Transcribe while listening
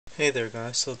Hey there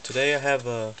guys, so today I have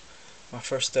my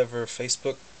first ever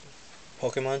Facebook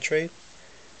Pokemon trade.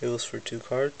 It was for 2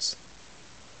 cards.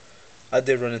 I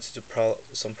did run into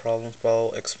some problems, but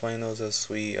I'll explain those as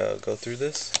we go through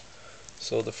this.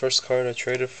 So the first card I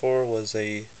traded for was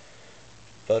a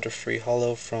Butterfree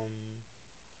Holo from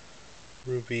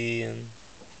Ruby and...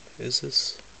 is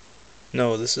this?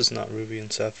 No, this is not Ruby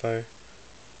and Sapphire.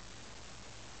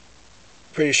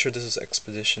 Pretty sure this is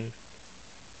Expedition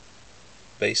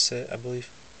base set, I believe.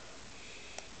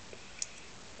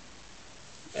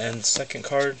 And the second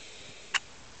card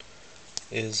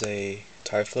is a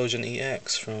Typhlosion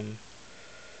EX from,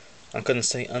 I'm gonna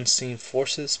say Unseen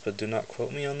Forces, but do not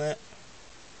quote me on that.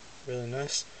 Really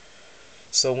nice.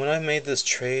 So when I made this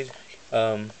trade,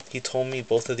 he told me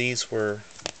both of these were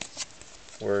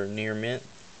near mint.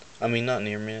 I mean, not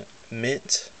near mint,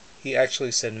 mint. He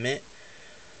actually said mint,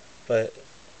 but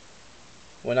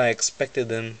when I expected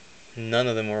them, none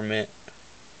of them were mint.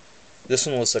 This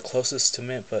one was the closest to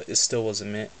mint, but it still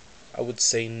wasn't mint. I would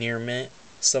say near mint.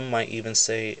 Some might even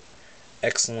say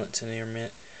excellent to near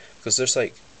mint, because there's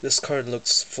like, this card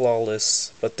looks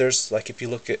flawless, but there's like, if you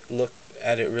look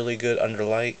at it really good under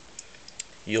light,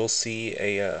 you'll see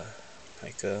a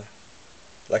like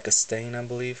a stain, I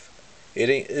believe. It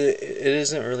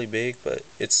isn't really big, but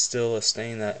it's still a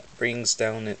stain that brings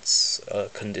down its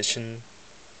condition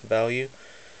value.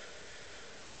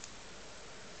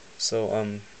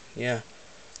 So yeah,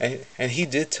 and he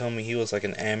did tell me he was like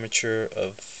an amateur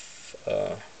of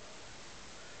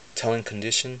telling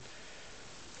condition.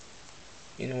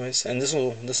 Anyways, and this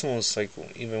one was like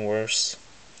even worse.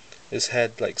 This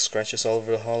had like scratches all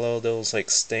over the hollow. There was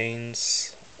like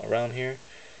stains around here,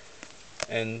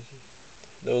 and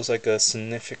there was like a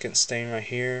significant stain right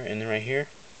here and right here,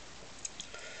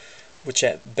 which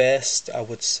at best I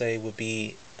would say would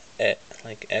be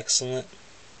like excellent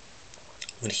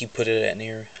when he put it at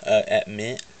near at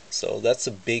mint. So that's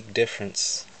a big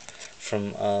difference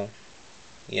from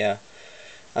yeah.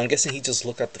 I'm guessing he just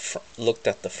looked at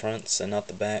the fronts and not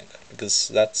the back, because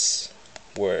that's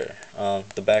where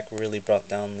the back really brought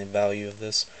down the value of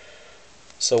this.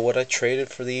 So what I traded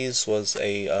for these was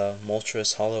a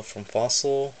Moltres Holo from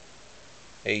Fossil,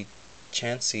 a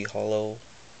Chansey Holo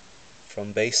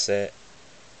from base set,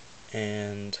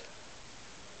 and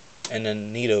a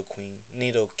Nido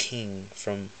King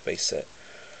from base set.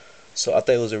 So I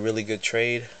thought it was a really good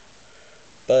trade,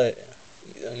 but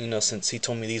you know, since he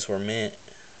told me these were mint,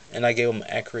 and I gave him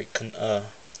accurate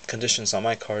conditions on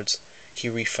my cards, he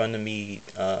refunded me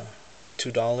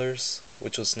 $2,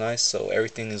 which was nice. So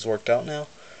everything is worked out now.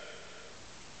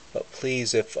 But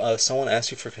please, if someone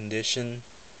asks you for condition,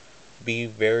 be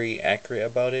very accurate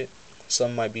about it.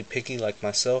 Some might be picky, like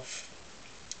myself.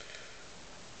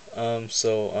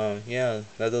 Yeah,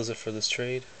 that does it for this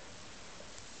trade.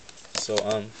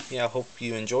 So yeah, I hope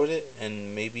you enjoyed it,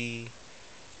 and maybe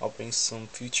I'll bring some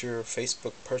future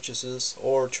Facebook purchases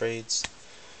or trades.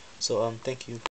 So thank you.